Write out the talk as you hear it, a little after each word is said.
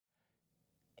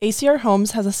ACR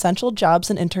Homes has essential jobs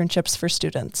and internships for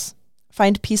students.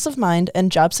 Find peace of mind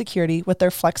and job security with their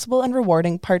flexible and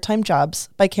rewarding part-time jobs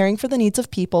by caring for the needs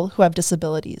of people who have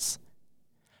disabilities.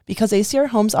 Because ACR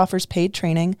Homes offers paid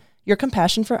training, your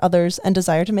compassion for others and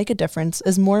desire to make a difference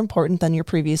is more important than your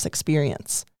previous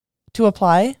experience. To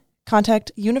apply,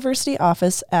 contact University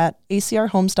Office at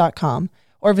acrhomes.com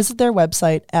or visit their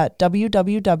website at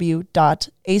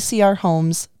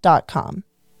www.acrhomes.com.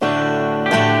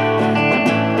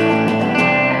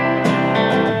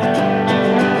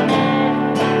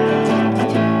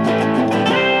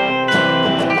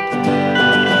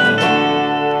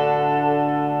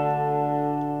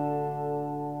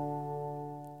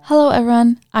 Hello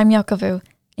everyone, I'm Yokovu,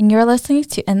 and you're listening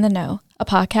to In the Know, a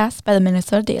podcast by the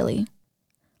Minnesota Daily.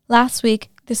 Last week,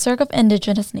 the Circle of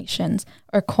Indigenous Nations,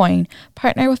 or COIN,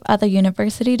 partnered with other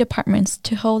university departments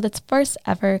to hold its first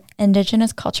ever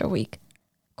Indigenous Culture Week.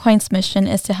 COIN's mission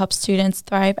is to help students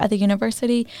thrive at the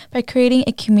university by creating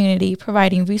a community,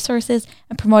 providing resources,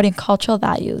 and promoting cultural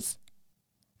values.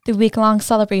 The week-long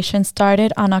celebration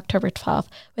started on October 12th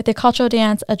with a cultural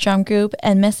dance, a drum group,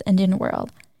 and Miss Indian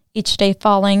World. Each day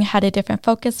following had a different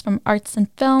focus from arts and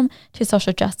film to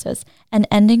social justice, and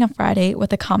ending on Friday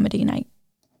with a comedy night.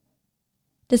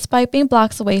 Despite being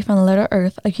blocks away from the Little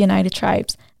Earth of United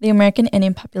Tribes, the American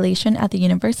Indian population at the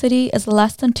university is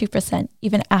less than 2%,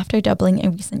 even after doubling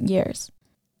in recent years.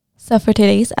 So for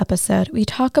today's episode, we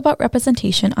talk about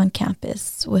representation on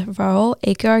campus with Raul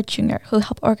Aguilar Jr., who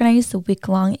helped organize the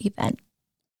week-long event.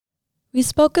 We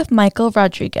spoke with Michael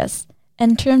Rodriguez,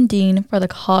 Interim Dean for the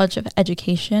College of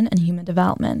Education and Human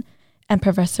Development, and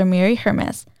Professor Mary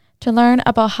Hermes, to learn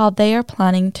about how they are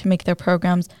planning to make their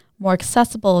programs more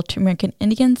accessible to American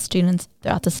Indian students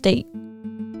throughout the state.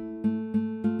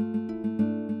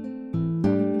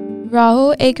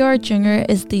 Raul Aguilar Jr.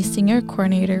 is the Senior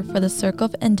Coordinator for the Circle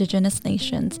of Indigenous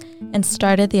Nations and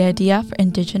started the idea for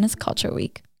Indigenous Culture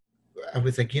Week. I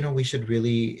was like, we should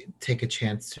really take a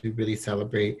chance to really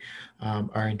celebrate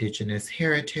our Indigenous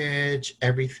heritage,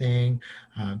 everything,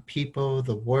 people,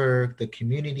 the work, the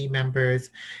community members,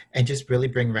 and just really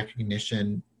bring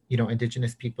recognition.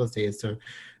 Indigenous Peoples Day is to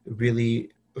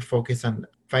really focus on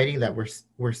fighting that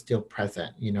we're still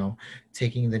present,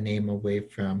 taking the name away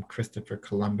from Christopher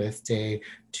Columbus Day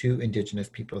to Indigenous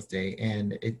Peoples Day.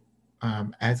 And it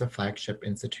as a flagship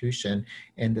institution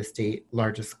in the state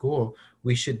largest school,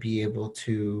 we should be able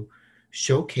to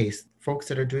showcase folks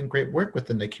that are doing great work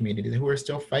within the community, who are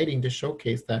still fighting to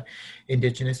showcase that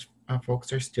Indigenous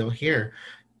folks are still here.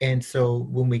 And so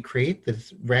when we create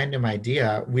this random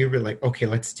idea, we were like, okay,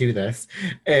 let's do this.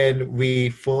 And we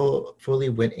fully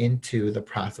went into the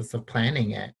process of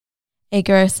planning it.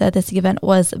 Aguilar said this event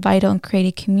was vital in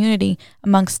creating community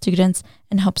amongst students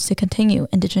and helps to continue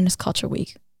Indigenous Culture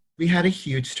Week. We had a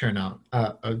huge turnout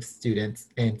of students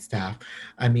and staff.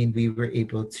 We were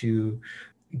able to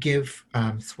give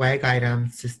swag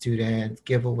items to students,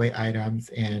 giveaway items,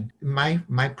 and my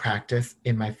practice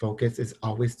and my focus is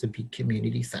always to be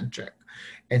community-centric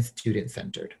and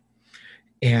student-centered.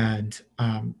 And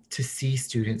to see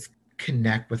students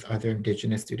connect with other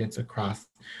Indigenous students across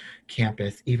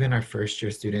campus, even our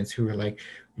first-year students who were like,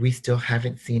 we still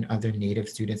haven't seen other Native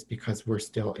students because we're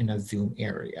still in a Zoom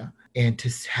area. And to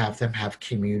have them have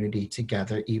community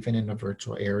together, even in a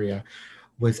virtual area,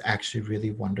 was actually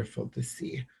really wonderful to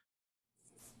see.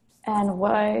 And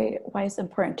why is it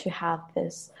important to have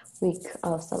this week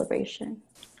of celebration?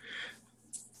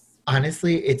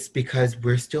 Honestly, it's because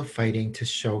we're still fighting to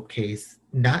showcase.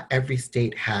 Not every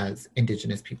state has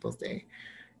Indigenous Peoples Day.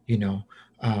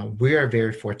 We are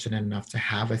very fortunate enough to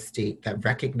have a state that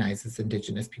recognizes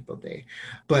Indigenous People Day.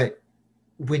 But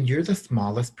when you're the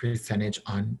smallest percentage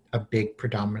on a big,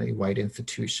 predominantly white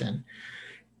institution,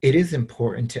 it is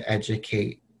important to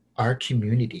educate our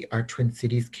community, our Twin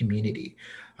Cities community.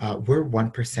 We're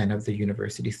 1% of the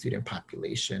university student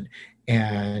population,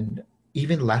 and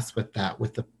even less with that,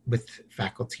 with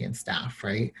faculty and staff,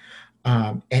 right?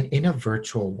 And in a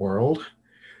virtual world,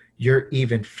 you're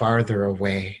even farther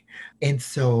away. And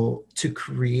so to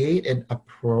create a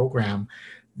program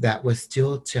that was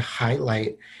still to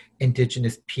highlight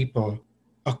Indigenous people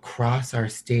across our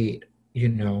state,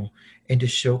 and to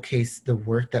showcase the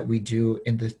work that we do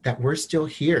that we're still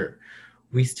here.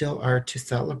 We still are to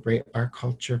celebrate our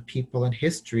culture, people, and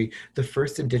history, the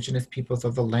first Indigenous peoples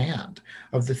of the land,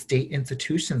 of the state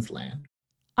institution's land.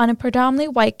 On a predominantly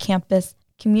white campus,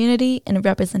 community and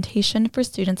representation for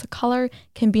students of color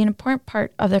can be an important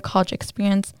part of their college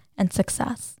experience and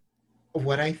success.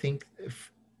 What I think,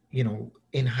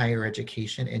 in higher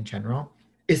education in general,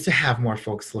 is to have more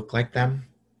folks look like them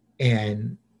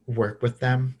and work with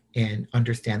them and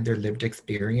understand their lived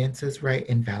experiences, right?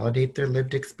 And validate their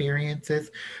lived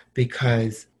experiences,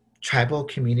 because tribal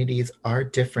communities are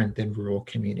different than rural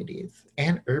communities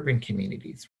and urban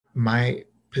communities. My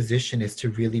position is to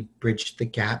really bridge the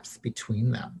gaps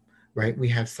between them, right? We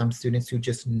have some students who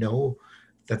just know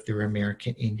that they're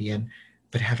American Indian,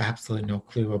 but have absolutely no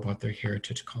clue about their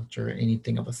heritage, culture, or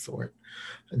anything of a sort.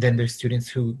 Then there's students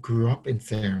who grew up in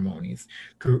ceremonies,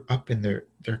 grew up in their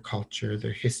culture,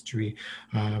 their history,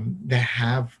 that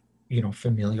have,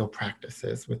 familial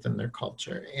practices within their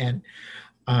culture. And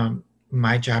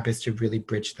my job is to really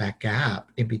bridge that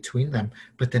gap in between them,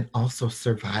 but then also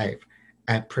survive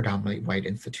at predominantly white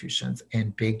institutions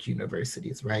and big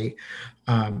universities, right?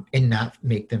 And not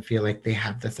make them feel like they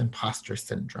have this imposter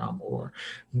syndrome, or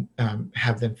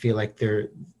have them feel like they're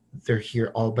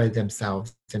here all by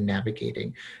themselves and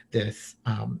navigating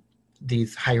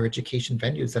these higher education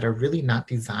venues that are really not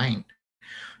designed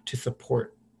to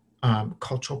support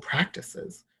cultural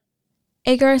practices.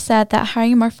 Agar said that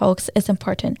hiring more folks is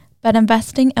important, but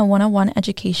investing in one-on-one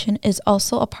education is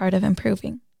also a part of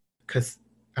improving. Because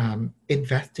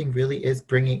investing really is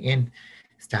bringing in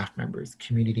staff members,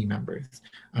 community members,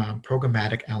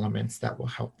 programmatic elements that will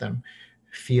help them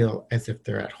feel as if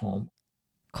they're at home.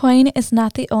 COIN is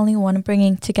not the only one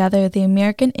bringing together the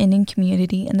American Indian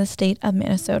community in the state of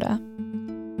Minnesota.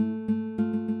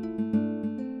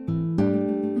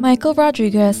 Michael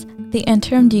Rodriguez, the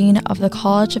interim dean of the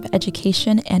College of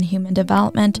Education and Human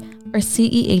Development, or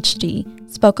CEHD,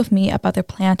 spoke with me about their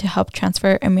plan to help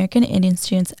transfer American Indian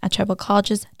students at tribal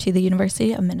colleges to the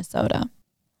University of Minnesota.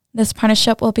 This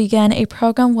partnership will begin a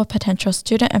program with potential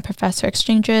student and professor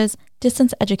exchanges,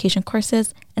 distance education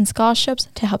courses, and scholarships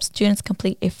to help students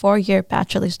complete a 4-year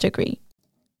bachelor's degree.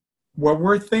 What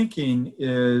we're thinking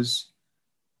is,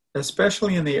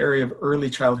 especially in the area of early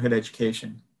childhood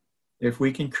education, if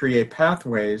we can create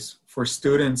pathways for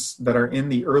students that are in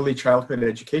the early childhood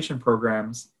education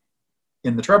programs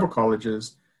in the tribal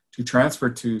colleges to transfer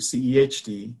to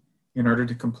CEHD in order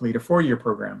to complete a 4-year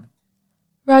program.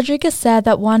 Rodriguez said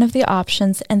that one of the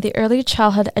options in the early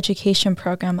childhood education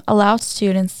program allows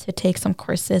students to take some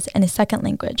courses in a second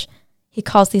language. He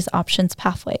calls these options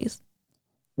pathways.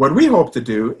 What we hope to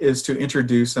do is to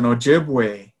introduce an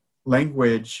Ojibwe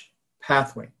language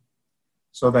pathway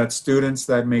so that students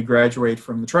that may graduate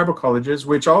from the tribal colleges,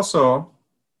 which also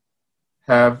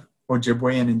have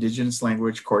Ojibwe and Indigenous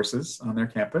language courses on their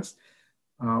campus,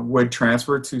 would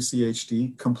transfer to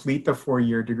CHD, complete the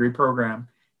 4-year degree program,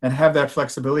 and have that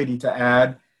flexibility to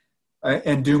add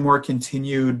and do more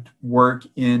continued work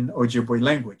in Ojibwe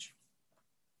language.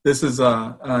 This is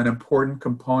an important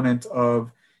component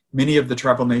of many of the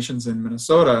tribal nations in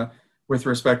Minnesota with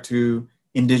respect to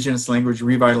Indigenous language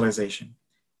revitalization.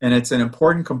 And it's an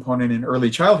important component in early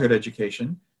childhood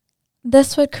education.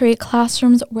 This would create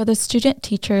classrooms where the student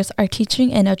teachers are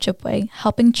teaching in Ojibwe,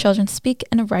 helping children speak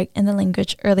and write in the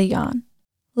language early on.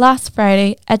 Last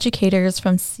Friday, educators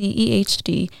from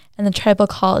CEHD and the tribal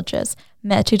colleges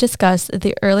met to discuss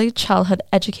the early childhood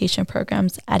education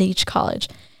programs at each college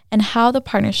and how the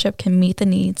partnership can meet the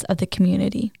needs of the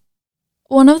community.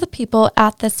 One of the people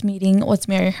at this meeting was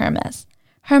Mary Hermes.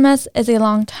 Hermes is a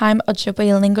longtime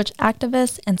Ojibwe language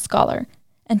activist and scholar.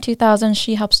 In 2000,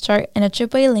 she helped start an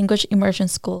Ojibwe language immersion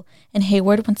school in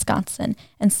Hayward, Wisconsin,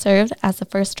 and served as the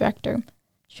first director.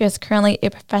 She is currently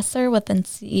a professor within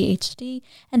CEHD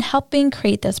and helping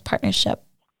create this partnership.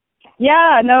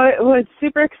 Yeah, no, it was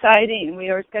super exciting. We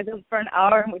were scheduled for an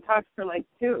hour and we talked for like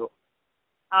 2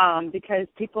 because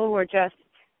people were just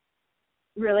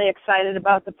really excited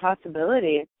about the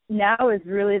possibility. Now is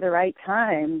really the right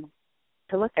time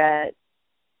to look at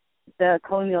the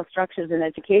colonial structures in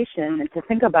education and to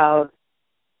think about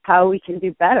how we can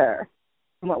do better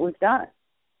than what we've done.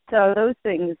 So those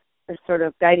things are sort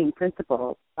of guiding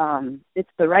principles. It's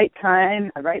the right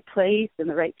time, the right place, and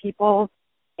the right people.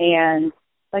 And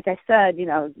like I said,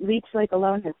 Leech Lake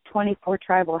alone has 24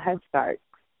 tribal Head Starts.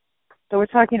 So we're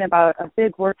talking about a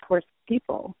big workforce of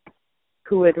people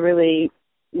who would really,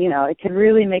 it could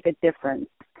really make a difference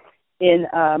in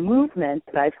a movement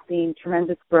that I've seen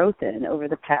tremendous growth in over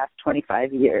the past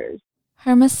 25 years.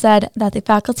 Hermes said that the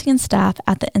faculty and staff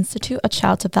at the Institute of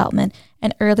Child Development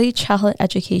and Early Childhood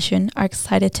Education are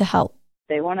excited to help.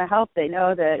 They want to help. They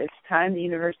know that it's time the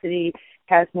university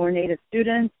has more Native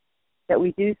students, that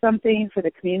we do something for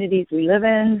the communities we live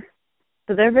in.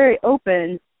 So they're very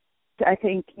open to, I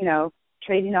think,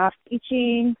 trading off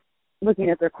teaching, looking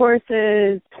at their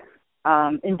courses,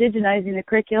 indigenizing the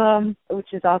curriculum,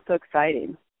 which is also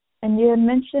exciting. And you had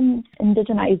mentioned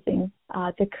indigenizing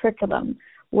the curriculum.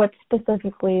 What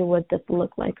specifically would this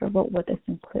look like, or what would this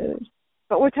include?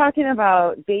 But we're talking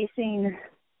about basing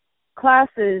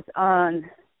classes on,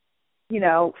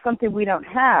 something we don't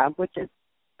have, which is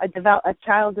a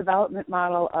child development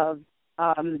model of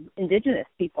Indigenous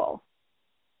people.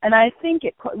 And I think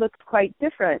it looks quite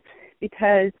different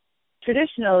because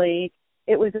traditionally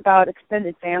it was about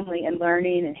extended family and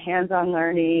learning and hands-on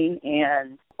learning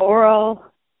and oral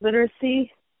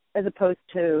literacy as opposed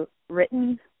to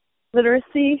written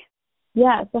literacy.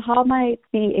 Yeah, so how might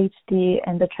CHD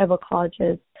and the tribal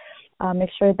colleges make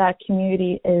sure that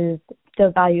community is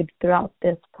still valued throughout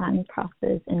this planning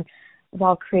process and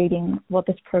while creating what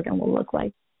this program will look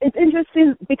like? It's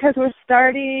interesting because we're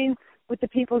starting with the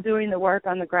people doing the work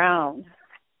on the ground.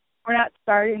 We're not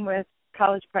starting with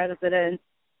college presidents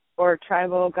or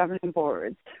tribal governing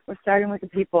boards. We're starting with the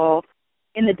people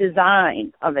in the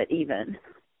design of it even,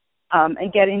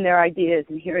 and getting their ideas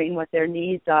and hearing what their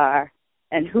needs are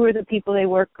and who are the people they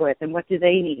work with and what do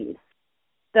they need.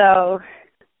 So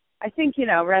I think,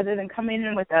 rather than coming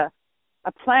in with a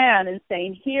plan and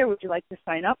saying, here, would you like to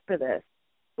sign up for this?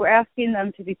 We're asking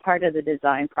them to be part of the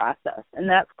design process, and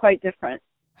that's quite different.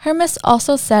 Hermes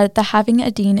also said that having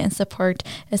a dean in support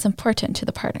is important to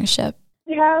the partnership.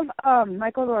 We have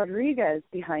Michael Rodriguez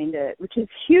behind it, which is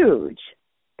huge,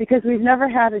 because we've never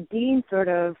had a dean sort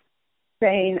of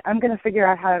saying, I'm going to figure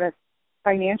out how to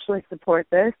financially support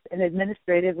this and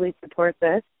administratively support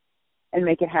this and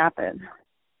make it happen.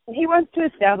 And he wants to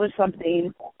establish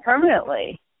something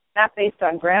permanently, not based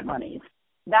on grant monies.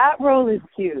 That role is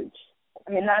huge.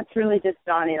 I mean, that's really just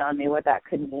dawning on me what that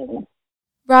could mean.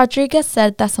 Rodriguez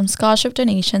said that some scholarship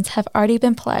donations have already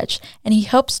been pledged, and he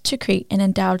hopes to create an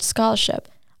endowed scholarship.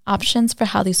 Options for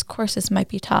how these courses might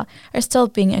be taught are still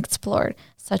being explored,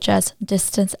 such as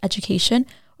distance education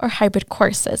or hybrid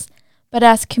courses. But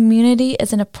as community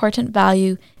is an important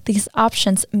value, these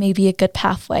options may be a good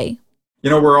pathway.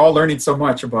 We're all learning so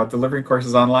much about delivering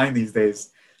courses online these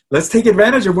days. Let's take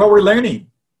advantage of what we're learning.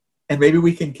 And maybe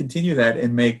we can continue that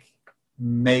and make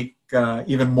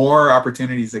even more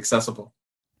opportunities accessible.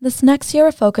 This next year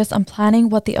will focus on planning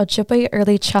what the Ojibwe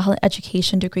Early Childhood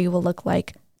Education degree will look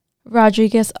like.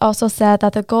 Rodriguez also said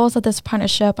that the goals of this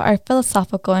partnership are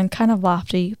philosophical and kind of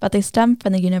lofty, but they stem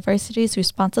from the university's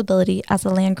responsibility as a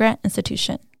land-grant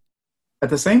institution.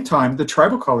 At the same time, the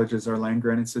tribal colleges are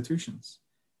land-grant institutions.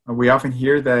 We often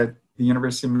hear that the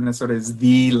University of Minnesota is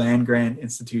the land-grant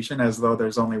institution, as though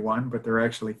there's only one, but there are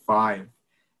actually 5.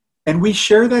 And we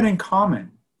share that in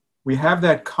common. We have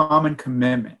that common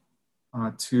commitment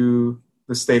to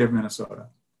the state of Minnesota.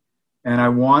 And I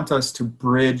want us to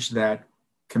bridge that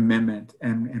commitment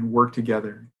and work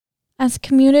together. As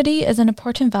community is an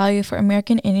important value for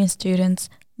American Indian students,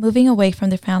 moving away from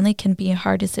their family can be a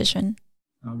hard decision.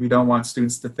 We don't want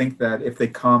students to think that if they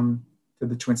come to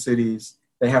the Twin Cities,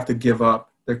 they have to give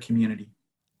up their community.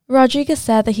 Rodriguez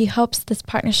said that he hopes this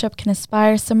partnership can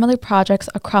inspire similar projects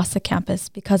across the campus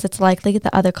because it's likely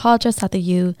that other colleges at the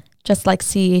U, just like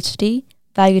CHD,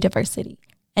 value diversity,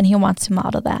 and he wants to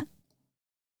model that.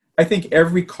 I think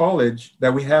every college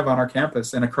that we have on our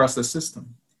campus and across the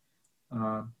system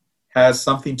has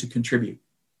something to contribute.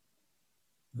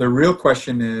 The real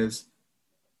question is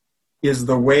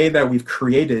the way that we've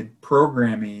created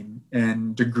programming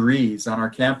and degrees on our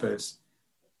campus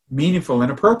meaningful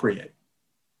and appropriate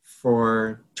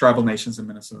for tribal nations in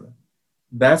Minnesota?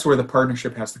 That's where the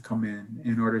partnership has to come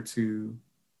in order to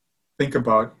think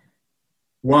about,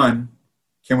 1,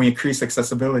 can we increase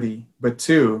accessibility? But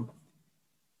 2,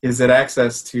 is it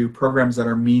access to programs that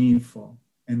are meaningful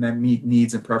and that meet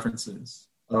needs and preferences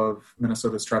of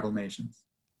Minnesota's tribal nations?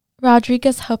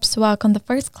 Rodriguez hopes to welcome the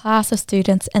first class of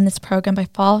students in this program by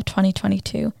fall of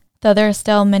 2022. Though there are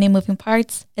still many moving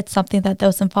parts, it's something that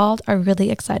those involved are really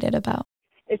excited about.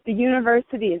 If the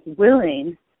university is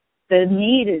willing, the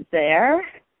need is there.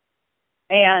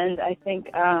 And I think,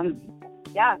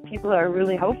 people are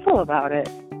really hopeful about it.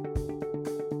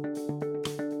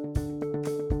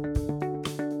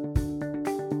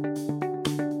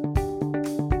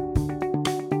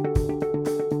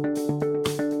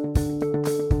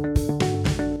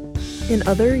 In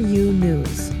other U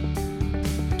news,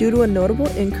 due to a notable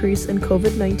increase in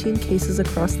COVID-19 cases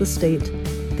across the state,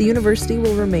 the university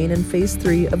will remain in Phase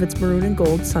 3 of its Maroon and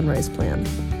Gold Sunrise Plan.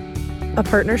 A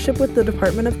partnership with the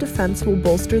Department of Defense will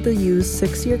bolster the U's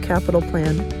 6-year capital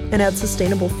plan and add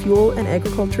sustainable fuel and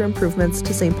agriculture improvements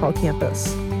to St. Paul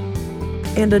campus.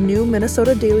 And a new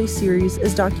Minnesota Daily series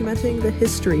is documenting the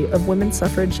history of women's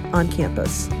suffrage on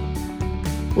campus.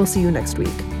 We'll see you next week.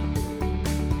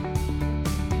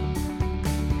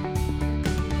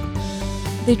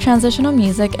 The transitional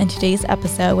music in today's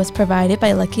episode was provided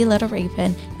by Lucky Little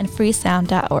Raven and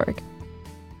freesound.org.